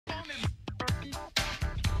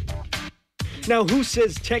Now, who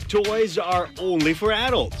says tech toys are only for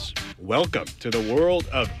adults? Welcome to the world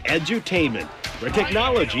of edutainment, where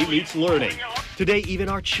technology meets learning. Today, even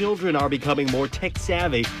our children are becoming more tech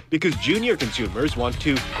savvy because junior consumers want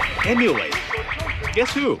to emulate.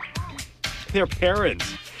 Guess who? Their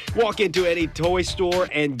parents. Walk into any toy store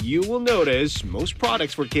and you will notice most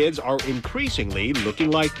products for kids are increasingly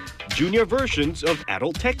looking like junior versions of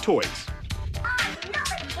adult tech toys.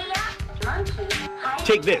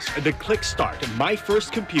 Take this, the Click Start, my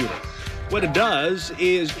first computer. What it does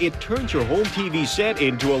is it turns your home TV set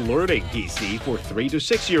into a learning PC for 3 to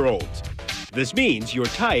 6-year-olds. This means your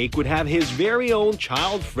Tyke would have his very own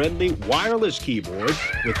child-friendly wireless keyboard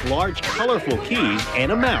with large colorful keys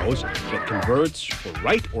and a mouse that converts for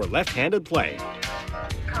right or left-handed play.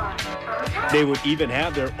 They would even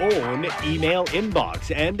have their own email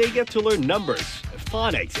inbox, and they get to learn numbers,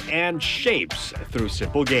 phonics, and shapes through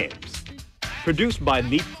simple games. Produced by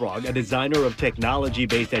Leapfrog, a designer of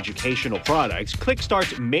technology-based educational products,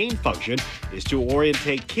 ClickStart's main function is to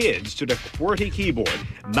orientate kids to the QWERTY keyboard,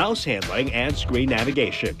 mouse handling, and screen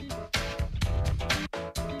navigation.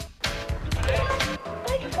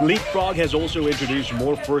 Leapfrog has also introduced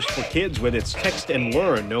more firsts for kids with its Text and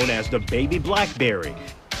Learn, known as the Baby BlackBerry.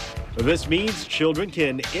 This means children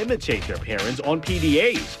can imitate their parents on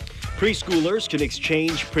PDAs. Preschoolers can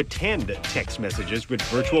exchange pretend text messages with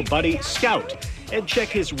virtual buddy Scout and check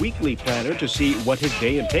his weekly planner to see what his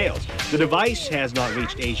day entails. The device has not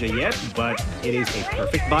reached Asia yet, but it is a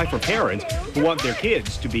perfect buy for parents who want their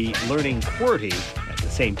kids to be learning QWERTY at the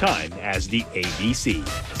same time as the ABC.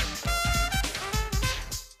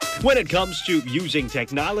 When it comes to using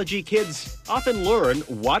technology, kids often learn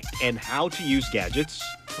what and how to use gadgets,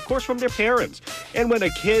 of course, from their parents. And when a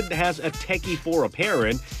kid has a techie for a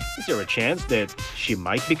parent, is there a chance that she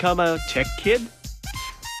might become a tech kid?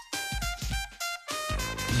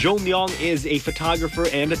 Jo Myung is a photographer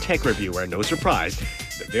and a tech reviewer, no surprise.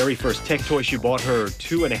 The very first tech toy she bought her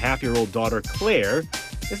 2.5-year-old daughter Claire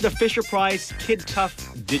is the Fisher-Price Kid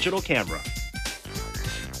Tough digital camera.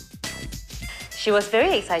 She was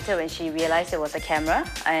very excited when she realized it was a camera,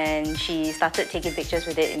 and she started taking pictures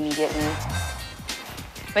with it immediately.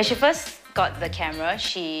 When she first got the camera,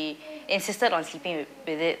 she insisted on sleeping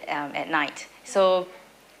with it at night. So,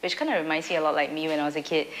 which kind of reminds me a lot like me when I was a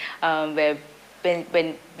kid, where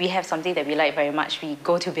when we have something that we like very much, we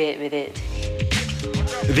go to bed with it.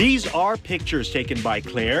 These are pictures taken by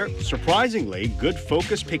Claire. Surprisingly, good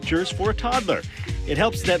focus pictures for a toddler. It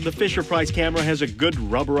helps that the Fisher-Price camera has a good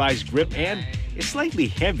rubberized grip and is slightly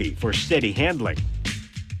heavy for steady handling.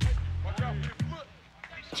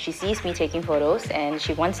 She sees me taking photos and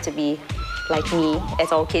she wants to be like me,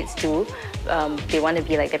 as all kids do. They want to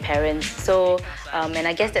be like their parents. So, and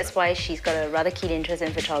I guess that's why she's got a rather keen interest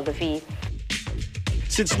in photography.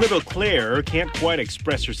 Since little Claire can't quite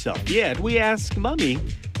express herself yet, we ask Mummy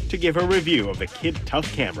to give her a review of the Kid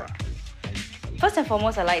Tough camera. First and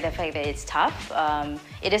foremost, I like the fact that it's tough.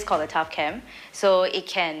 It is called a tough cam, so it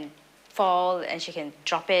can fall and she can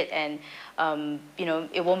drop it and, you know,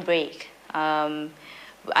 it won't break.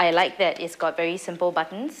 I like that it's got very simple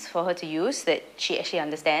buttons for her to use that she actually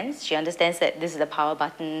understands. She understands that this is the power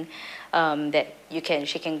button, that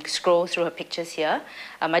she can scroll through her pictures here.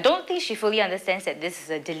 I don't think she fully understands that this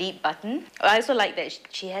is a delete button. I also like that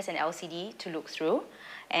she has an LCD to look through,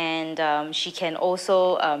 and she can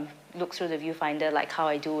also look through the viewfinder like how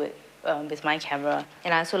I do it with my camera.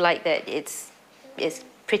 And I also like that it's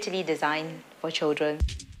prettily designed for children.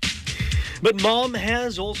 But Mom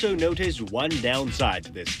has also noticed one downside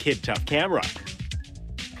to this Kid Tough camera.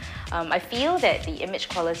 I feel that the image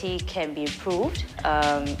quality can be improved.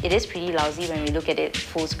 It is pretty lousy when we look at it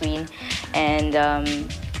full screen, and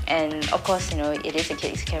of course, you know, it is a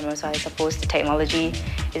kid's camera, so I suppose the technology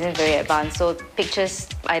isn't very advanced. So pictures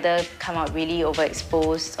either come out really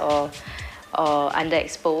overexposed or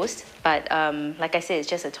underexposed. But like I said, it's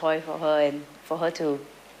just a toy for her and for her to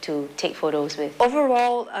take photos with.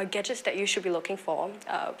 Overall, gadgets that you should be looking for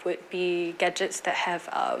would be gadgets that have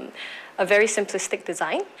a very simplistic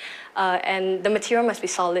design, and the material must be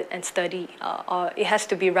solid and sturdy. It has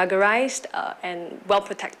to be rubberized and well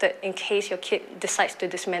protected in case your kid decides to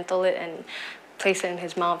dismantle it and place it in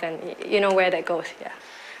his mouth, and you know where that goes. Yeah.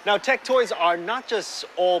 Now, tech toys are not just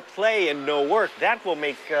all play and no work. That will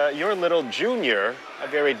make your little junior a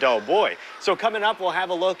very dull boy. So coming up, we'll have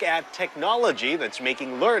a look at technology that's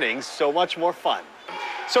making learning so much more fun.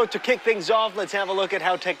 So to kick things off, let's have a look at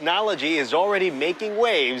how technology is already making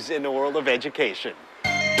waves in the world of education.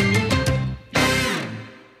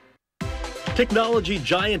 Technology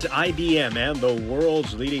giant IBM and the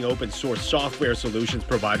world's leading open source software solutions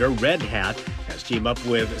provider Red Hat has teamed up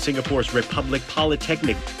with Singapore's Republic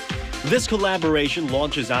Polytechnic. This collaboration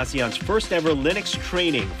launches ASEAN's first ever Linux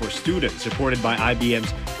training for students, supported by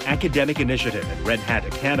IBM's academic initiative and Red Hat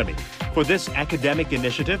Academy. For this academic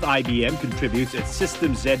initiative, IBM contributes its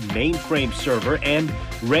System Z mainframe server and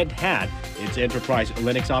Red Hat, its enterprise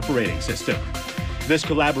Linux operating system. This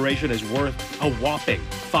collaboration is worth a whopping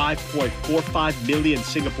 5.45 million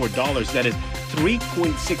Singapore dollars, that is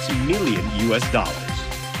 3.6 million US dollars.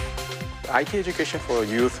 IT education for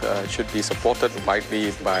youth should be supported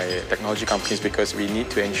widely by technology companies because we need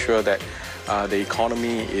to ensure that the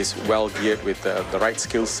economy is well geared with the right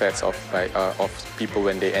skill sets of people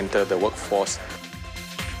when they enter the workforce.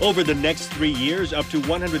 Over the next 3 years, up to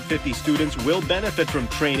 150 students will benefit from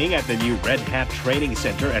training at the new Red Hat Training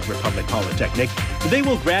Center at Republic Polytechnic. They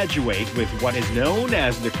will graduate with what is known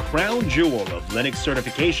as the crown jewel of Linux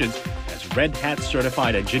certifications as Red Hat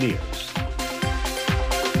certified engineers.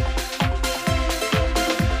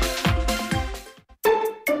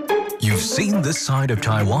 You've seen this side of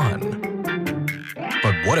Taiwan.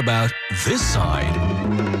 But what about this side?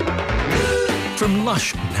 From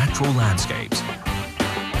lush natural landscapes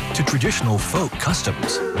to traditional folk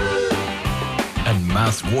customs and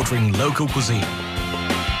mouth-watering local cuisine,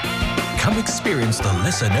 come experience the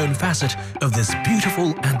lesser-known facet of this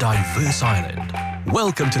beautiful and diverse island.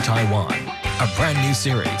 Welcome to Taiwan, a brand new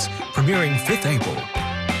series premiering 5th April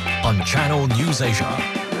on Channel News Asia.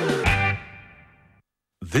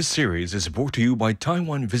 This series is brought to you by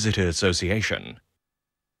Taiwan Visitor Association.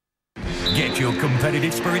 Get your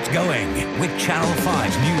competitive spirits going with Channel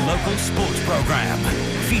 5's new local sports program,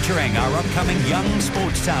 featuring our upcoming young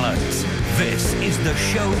sports talents. This is the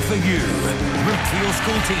show for you. Root for your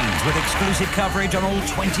school teams with exclusive coverage on all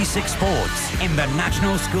 26 sports in the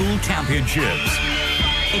National School Championships.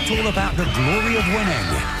 It's all about the glory of winning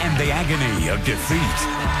and the agony of defeat.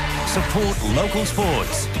 Support local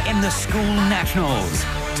sports in the School Nationals.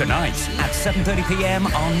 Tonight at 7:30 p.m.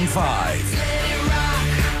 on 5.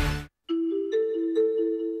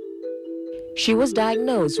 She was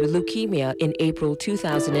diagnosed with leukemia in April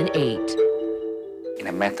 2008. In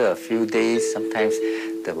a matter of few days, sometimes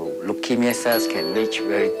the leukemia cells can reach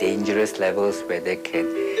very dangerous levels where they can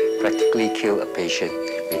practically kill a patient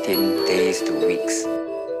within days to weeks.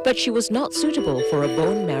 But she was not suitable for a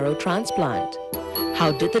bone marrow transplant.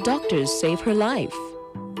 How did the doctors save her life?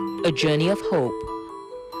 A journey of hope.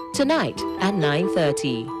 Tonight at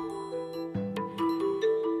 9:30.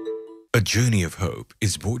 A Journey of Hope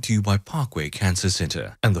is brought to you by Parkway Cancer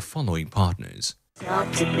Center and the following partners.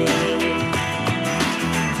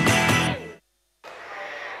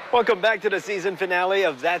 Welcome back to the season finale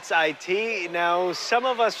of That's IT. Now, some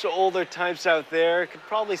of us older types out there could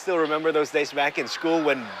probably still remember those days back in school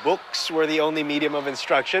when books were the only medium of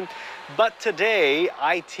instruction. But today,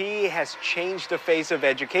 IT has changed the face of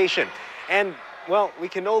education. And, well, we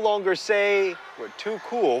can no longer say we're too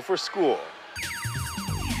cool for school.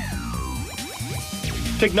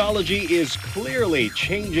 Technology is clearly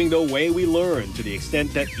changing the way we learn, to the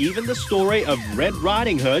extent that even the story of Red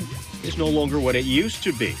Riding Hood is no longer what it used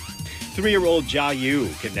to be. 3-year-old Jia Yu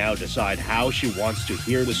can now decide how she wants to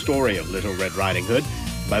hear the story of Little Red Riding Hood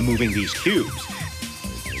by moving these cubes.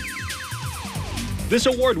 This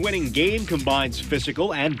award-winning game combines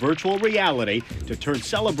physical and virtual reality to turn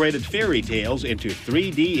celebrated fairy tales into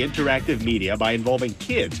 3D interactive media by involving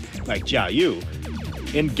kids like Jia Yu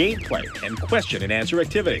in gameplay and question and answer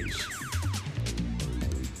activities.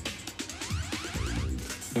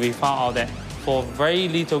 We found out that for very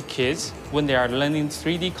little kids, when they are learning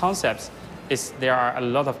 3D concepts, there are a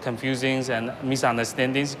lot of confusions and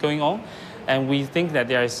misunderstandings going on. And we think that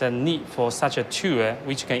there is a need for such a tool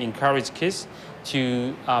which can encourage kids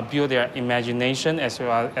to build their imagination as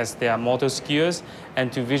well as their motor skills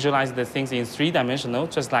and to visualize the things in 3-dimensional,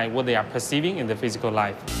 just like what they are perceiving in the physical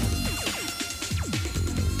life.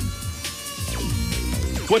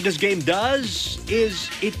 What this game does is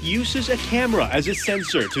it uses a camera as a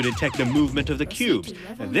sensor to detect the movement of the cubes.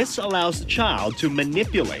 And this allows the child to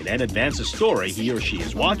manipulate and advance a story he or she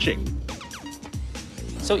is watching.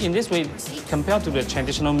 So in this way, compared to the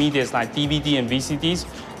traditional medias like DVD and VCDs,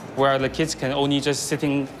 where the kids can only just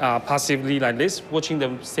sitting passively like this, watching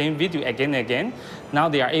the same video again and again, now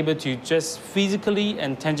they are able to just physically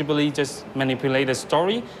and tangibly just manipulate the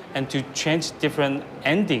story and to change different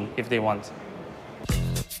ending if they want.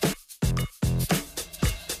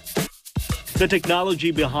 The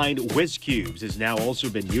technology behind WizCubes has now also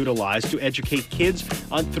been utilized to educate kids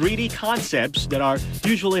on 3D concepts that are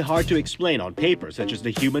usually hard to explain on paper, such as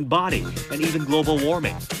the human body and even global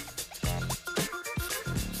warming.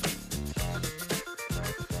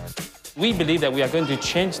 We believe that we are going to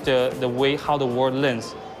change the way how the world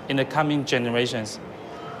learns in the coming generations.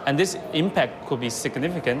 And this impact could be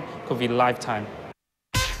significant, could be lifetime.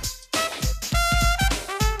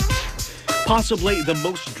 Possibly the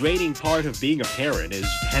most draining part of being a parent is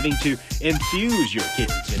having to enthuse your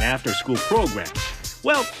kids in after-school programs.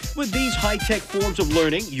 Well, with these high-tech forms of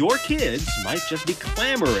learning, your kids might just be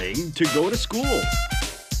clamoring to go to school.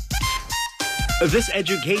 This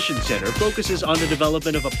education center focuses on the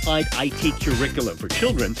development of applied IT curriculum for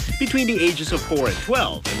children between the ages of 4 and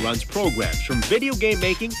 12 and runs programs from video game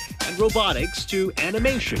making and robotics to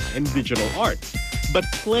animation and digital art. But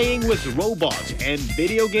playing with robots and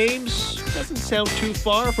video games doesn't sound too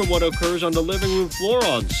far from what occurs on the living room floor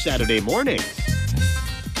on Saturday mornings.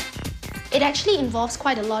 It actually involves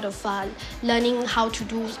quite a lot of learning how to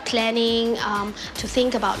do planning, to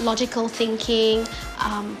think about logical thinking,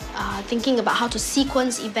 thinking about how to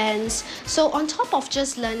sequence events. So on top of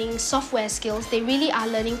just learning software skills, they really are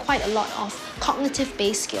learning quite a lot of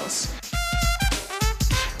cognitive-based skills.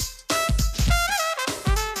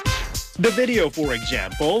 The video, for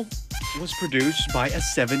example, was produced by a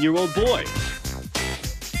 7-year-old boy.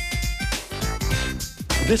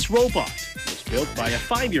 This robot was built by a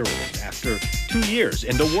 5-year-old after 2 years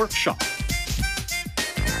in the workshop.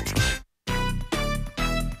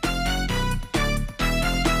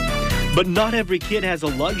 But not every kid has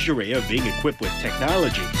the luxury of being equipped with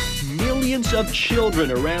technology. Millions of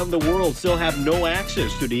children around the world still have no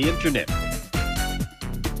access to the internet.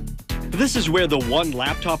 This is where the One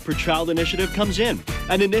Laptop Per Child initiative comes in,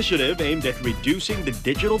 an initiative aimed at reducing the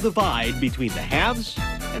digital divide between the haves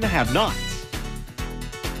and the have-nots.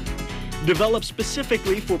 Developed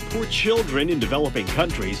specifically for poor children in developing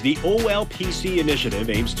countries, the OLPC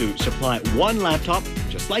initiative aims to supply one laptop,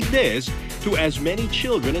 just like this, to as many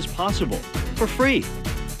children as possible, for free.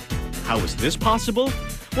 How is this possible?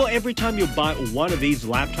 Well, every time you buy one of these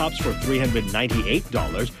laptops for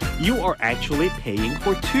 $398, you are actually paying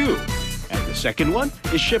for 2. And the second one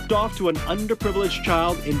is shipped off to an underprivileged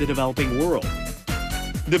child in the developing world.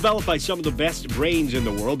 Developed by some of the best brains in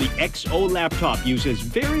the world, the XO laptop uses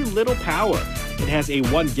very little power. It has a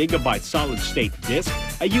 1 GB solid-state disk,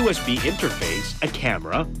 a USB interface, a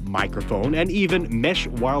camera, microphone, and even mesh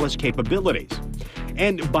wireless capabilities.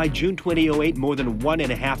 And by June 2008, more than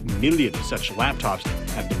 1.5 million such laptops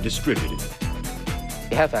have been distributed.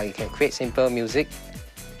 You can create simple music,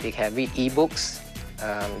 they can read e-books,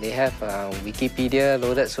 they have Wikipedia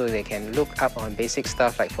loaded so they can look up on basic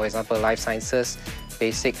stuff like, for example, life sciences,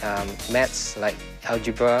 basic maths like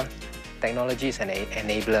algebra. Technology is an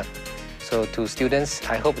enabler. So to students,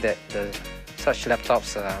 I hope that such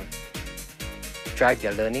laptops drive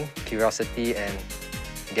their learning, curiosity, and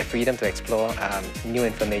their freedom to explore new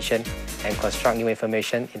information and construct new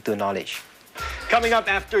information into knowledge. Coming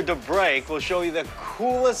up after the break, we'll show you the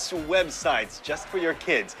coolest websites just for your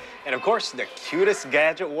kids. And of course, the cutest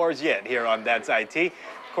gadget wars yet here on That's IT.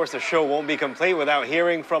 Of course, the show won't be complete without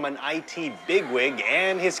hearing from an IT bigwig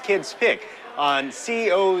and his kids' pick on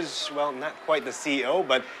CEO's, well, not quite the CEO,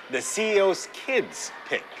 but the CEO's kids'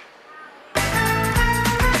 pick.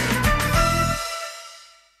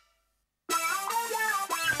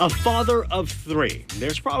 A father of 3.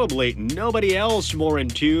 There's probably nobody else more in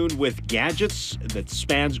tune with gadgets that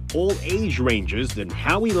spans all age ranges than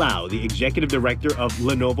Howie Lau, the executive director of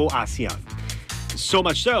Lenovo ASEAN. So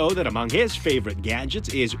much so that among his favorite gadgets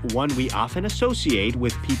is one we often associate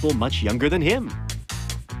with people much younger than him.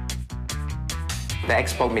 The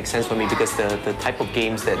Xbox makes sense for me because the type of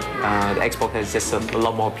games that the Xbox has just a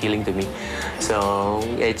lot more appealing to me. So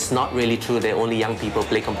it's not really true that only young people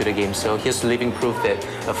play computer games. So here's living proof that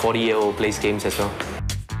a 40-year-old plays games as well.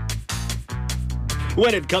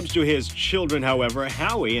 When it comes to his children, however,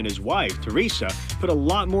 Howie and his wife, Teresa, put a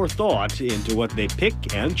lot more thought into what they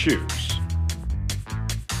pick and choose.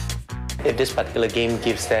 If this particular game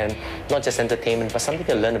gives them not just entertainment, but something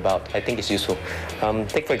to learn about, I think it's useful.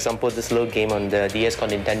 Take, for example, this little game on the DS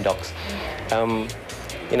called Nintendogs.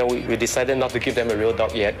 We decided not to give them a real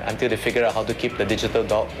dog yet until they figure out how to keep the digital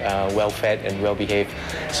dog well-fed and well-behaved.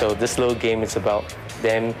 So this little game is about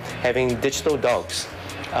them having digital dogs,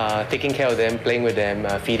 taking care of them, playing with them,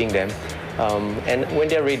 feeding them. And when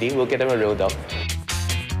they're ready, we'll get them a real dog.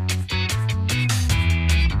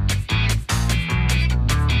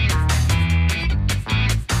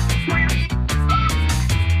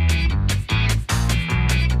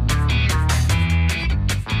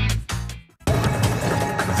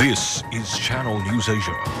 This is Channel News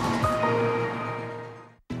Asia.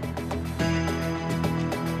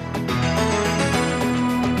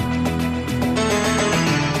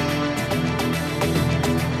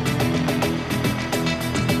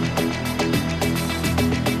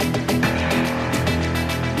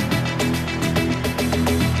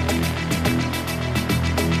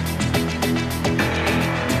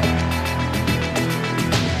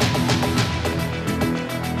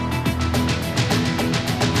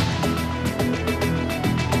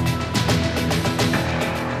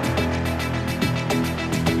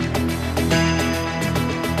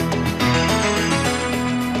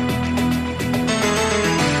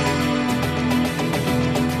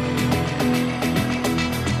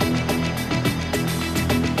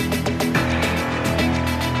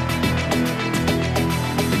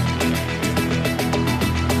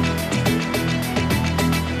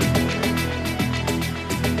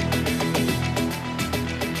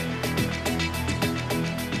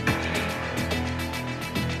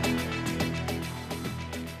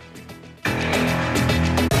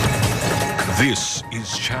 This is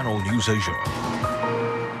Channel News Asia.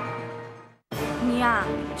 你呀，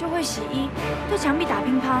就会洗衣，对墙壁打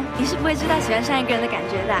乒乓，你是不会知道喜欢上一个人的感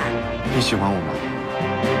觉的。你喜欢我吗？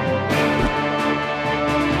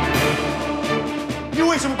你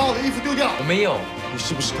为什么把我的衣服丢掉？我没有。你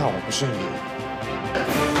是不是看我不顺眼？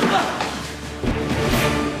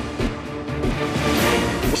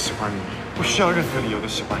我喜欢你，不需要任何理由的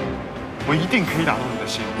喜欢你，我一定可以打动你的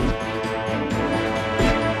心。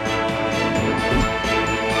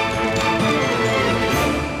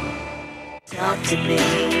Talk to me.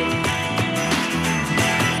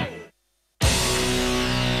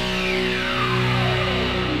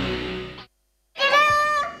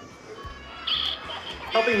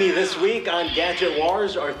 Helping me this week on Gadget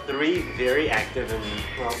Wars are three very active and,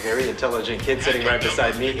 well, very intelligent kids. Sitting right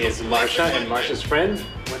beside me is Marsha and Marsha's friend.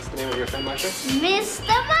 What's the name of your friend, Marsha?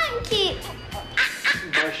 Mr. Monkey.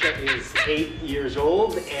 Marsha is 8 years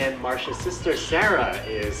old, and Marsha's sister Sarah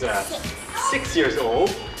is 6 years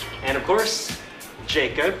old. And of course,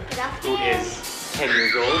 Jacob, who is 10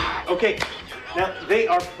 years old. Okay, now they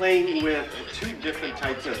are playing with two different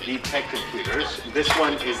types of VTech computers. This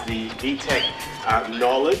one is the VTech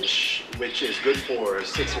Knowledge, which is good for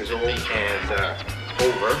 6 years old and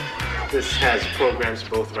over. This has programs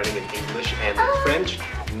both running in English and in French,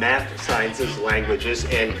 math, sciences, languages,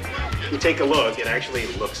 and if you take a look, it actually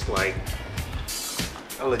looks like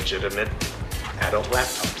a legitimate adult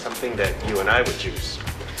laptop, something that you and I would use.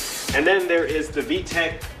 And then there is the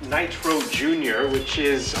VTech Nitro Junior, which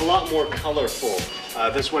is a lot more colorful.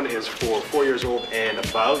 This one is for 4 years old and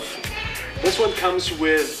above. This one comes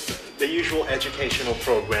with the usual educational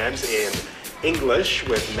programs in English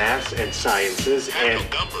with maths and sciences, and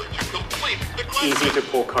easy to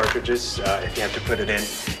pull cartridges if you have to put it in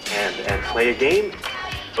and play a game.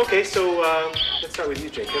 Okay, so let's start with you,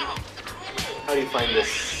 Jacob. How do you find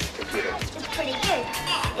this computer? It's pretty good.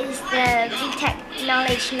 It's the VTech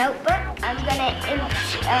Knowledge Notebook. I'm gonna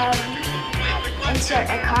insert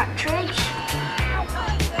a cartridge.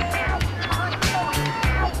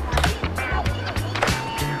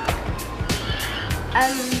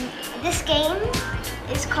 This game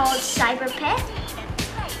is called Cyber Pet.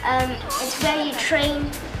 It's where you train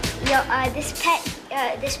your this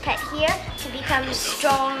pet here to become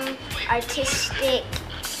strong, artistic,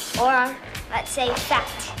 or let's say fat.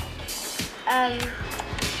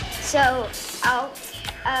 So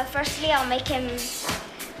firstly I'll make him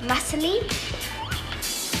muscly.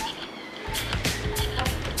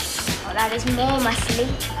 Oh, that is more muscly.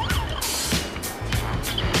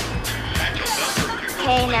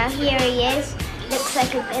 Okay, now here he is.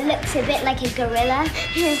 It looks a bit like a gorilla.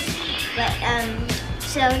 But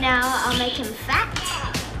so now I'll make him fat.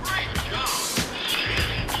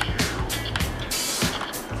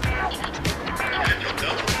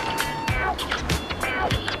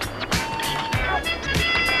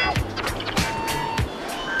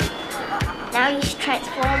 Now he's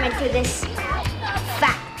transformed into this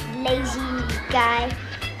fat, lazy guy.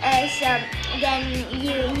 So then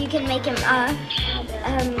you can make him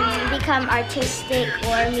become artistic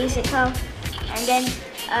or musical, and then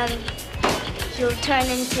he'll turn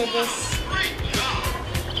into this.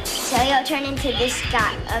 So he'll turn into this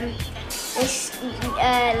guy, this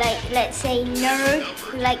like let's say nerd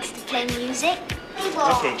who likes to play music.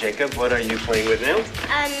 Okay, Jacob, what are you playing with now?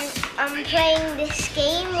 I'm playing this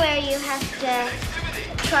game where you have to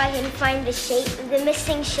try and find the shape, the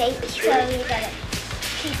missing shape. So you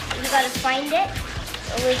gotta find it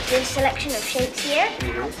with the selection of shapes here.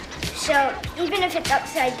 So even if it's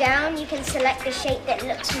upside down, you can select the shape that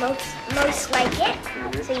looks most like it.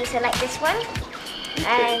 So you select this one,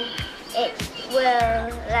 and it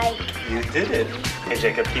will like. You did it. Okay,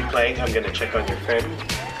 Jacob, keep playing. I'm gonna check on your friend,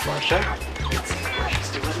 Marsha.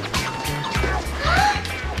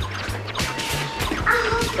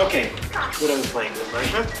 Okay, what are we playing with,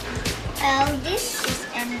 Marsha? This is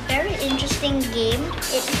a very interesting game.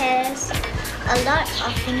 It has a lot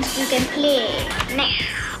of things you can play. Next.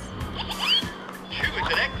 Choose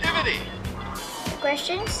an activity. The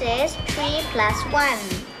question says 3 plus 1.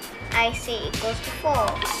 I say equals to 4.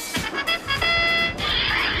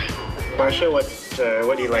 Marsha,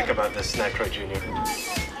 what do you like about this Nitro Junior?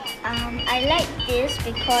 I like this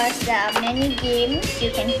because there are many games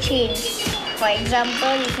you can change. For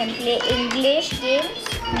example, you can play English games,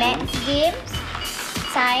 math games,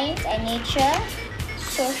 science and nature,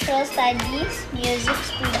 social studies, music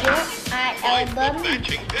studio, art album,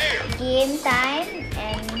 game time,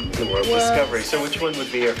 and The World Discovery. So which one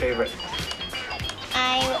would be your favorite?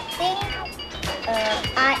 I think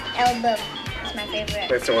art album is my favorite.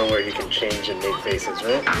 That's the one where you can change and make faces,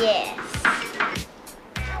 right? Yes.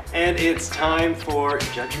 And it's time for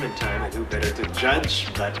judgment time, and who better to judge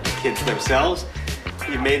but the kids themselves.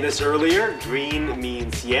 You made this earlier. Green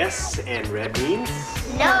means yes, and red means?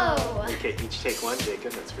 No. Okay, each take one.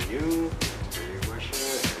 Jacob, that's for you,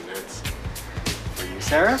 Marsha, and that's for you,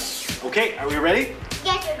 Sarah. Okay, are we ready?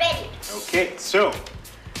 Yes, we're ready. Okay, so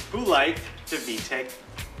who liked to VTech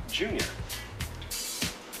Junior?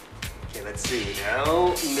 Okay, let's see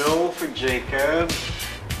now. No for Jacob.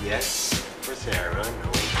 Yes for Sarah.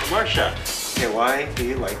 No for Marsha. Okay, why do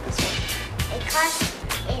you like this one? Because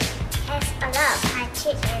it has a lot of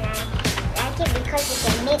hardship, and I like it because you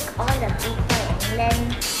can make all the people and learn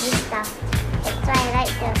new stuff. That's why I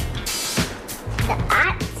like the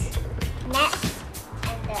arts, maths,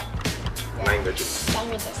 and the languages.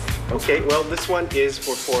 Okay, well, this one is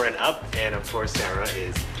for 4 and up, and of course, Sarah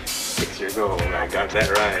is 6 years old. I got that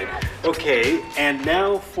right. Okay, and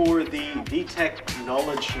now for the VTech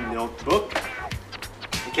Knowledge Notebook.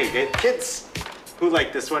 Okay, good. Kids, who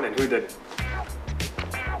liked this one and who didn't?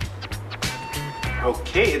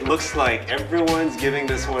 Okay, it looks like everyone's giving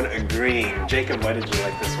this one a green. Jacob, why did you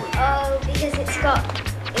like this one? Oh, because it's got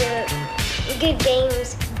good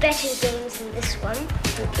games, better games than this one,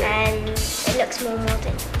 and it looks more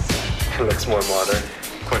modern. It looks more modern.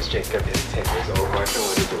 Of course, Jacob is 10 years old. Marsha,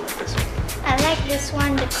 why did you like this one? I like this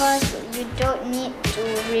one because you don't need to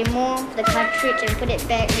remove the cartridge and put it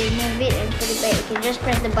back, remove it and put it back. You can just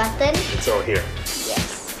press the button. It's all here.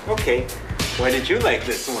 Yes. Okay, why did you like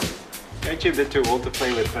this one? Aren't you a bit too old to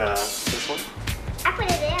play with this one? I put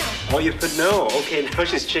it down. Oh, you put no. Okay, now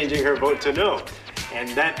she's changing her vote to no. And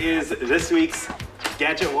that is this week's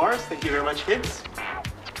Gadget Wars. Thank you very much, kids.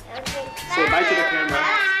 Okay. Say bye to the camera.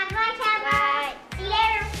 Bye. Bye. See you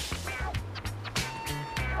later.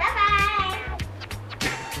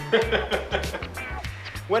 Bye-bye.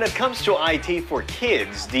 When it comes to IT for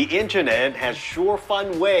kids, the internet has sure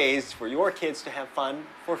fun ways for your kids to have fun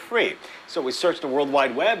for free. So we searched the World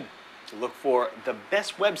Wide Web to look for the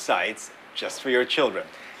best websites just for your children.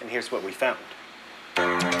 And here's what we found.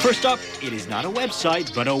 First up, it is not a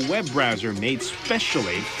website, but a web browser made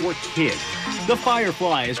specially for kids. The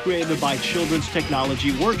Firefly is created by Children's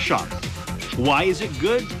Technology Workshop. Why is it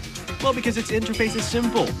good? Well, because its interface is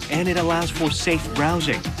simple and it allows for safe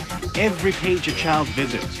browsing. Every page a child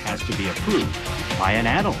visits has to be approved by an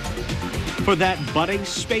adult. For that budding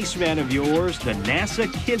spaceman of yours, the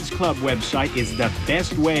NASA Kids Club website is the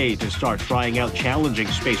best way to start trying out challenging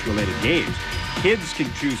space-related games. Kids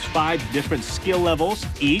can choose 5 different skill levels,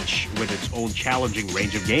 each with its own challenging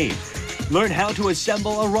range of games. Learn how to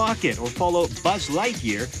assemble a rocket or follow Buzz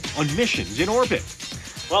Lightyear on missions in orbit.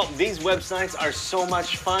 Well, these websites are so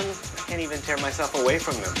much fun, I can't even tear myself away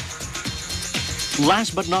from them.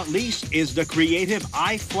 Last but not least is the creative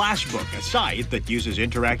iFlashbook, a site that uses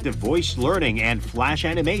interactive voice learning and flash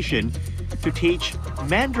animation to teach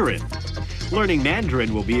Mandarin. Learning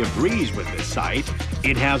Mandarin will be a breeze with this site.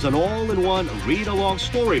 It has an all-in-one read-along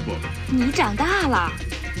storybook, 你长大了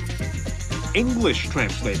English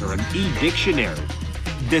translator, and e-dictionary.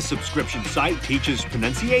 This subscription site teaches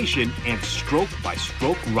pronunciation and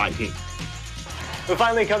stroke-by-stroke writing. We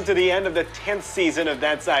finally come to the end of the 10th season of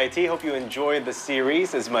That's IT. Hope you enjoyed the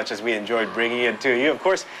series as much as we enjoyed bringing it to you. Of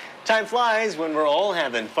course, time flies when we're all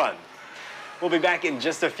having fun. We'll be back in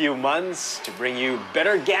just a few months to bring you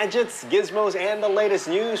better gadgets, gizmos, and the latest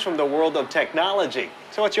news from the world of technology.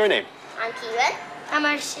 So what's your name? I'm Kieran. I'm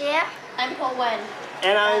Marcia. I'm Paul.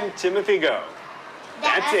 And I'm Timothy Go.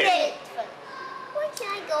 That's it. When can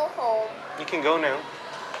I go home? You can go now.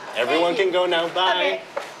 Everyone can go now. Bye. Okay.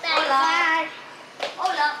 Bye.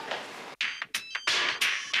 Hola.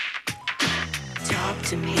 Talk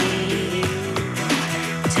to me.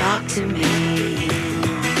 Talk to me.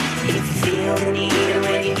 If you feel the need or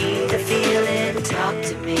when you need the feeling, talk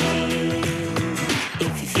to me.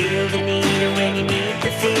 If you feel the need or when you need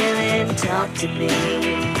the feeling, talk to me.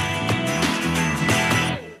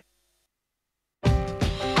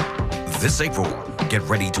 This April, get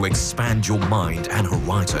ready to expand your mind and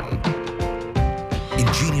horizon.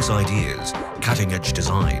 Ingenious ideas, cutting-edge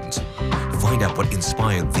designs. Find out what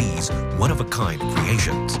inspired these one-of-a-kind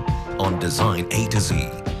creations on Design A to Z.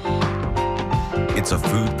 It's a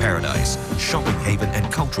food paradise, shopping haven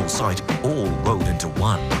and cultural site all rolled into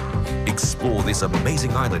one. Explore this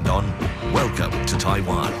amazing island on Welcome to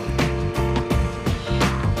Taiwan.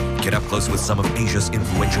 Get up close with some of Asia's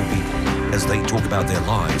influential people as they talk about their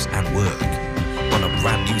lives and work on a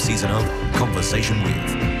brand new season of Conversation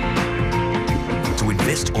With. To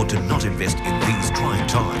invest or to not invest in these trying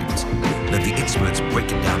times, let the experts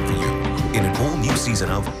break it down for you in an all-new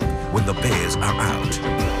season of When the Bears Are Out.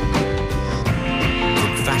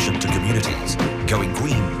 From fashion to communities, Going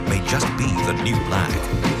green may just be the new black.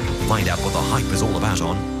 Find out what the hype is all about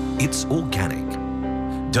on It's Organic.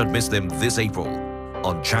 Don't miss them this April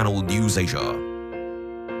on Channel News Asia.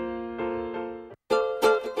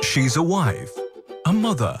 She's a wife, a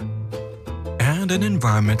mother, and an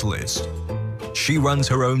environmentalist. She runs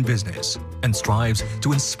her own business and strives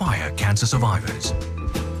to inspire cancer survivors.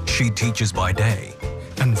 She teaches by day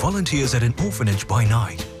and volunteers at an orphanage by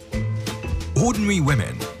night. Ordinary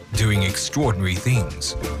women doing extraordinary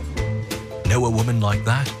things. Know a woman like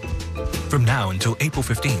that? From now until April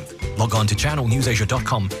 15th, log on to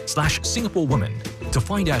channelnewsasia.com/Singapore Woman to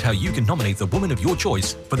find out how you can nominate the woman of your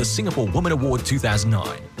choice for the Singapore Woman Award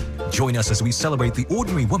 2009. Join us as we celebrate the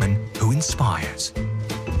ordinary woman who inspires.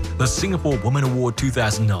 The Singapore Woman Award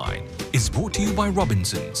 2009 is brought to you by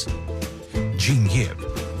Robinsons, Jean Yip,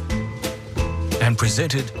 and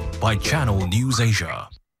presented by Channel News Asia.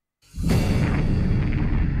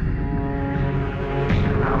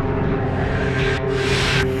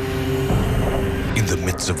 In the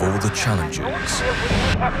midst of all the challenges and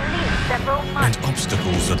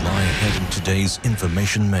obstacles that lie ahead in today's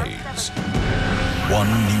information maze, one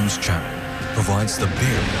news channel provides the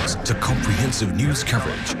bearings to comprehensive news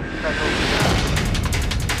coverage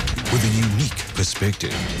with a unique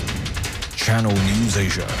perspective. Channel News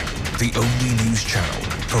Asia, the only news channel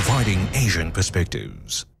providing Asian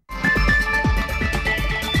perspectives.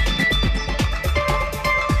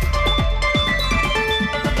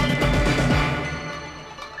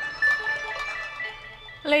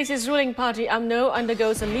 Malaysia's ruling party UMNO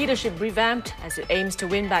undergoes a leadership revamp as it aims to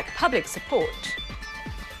win back public support.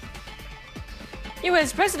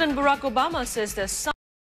 US President Barack Obama says there's some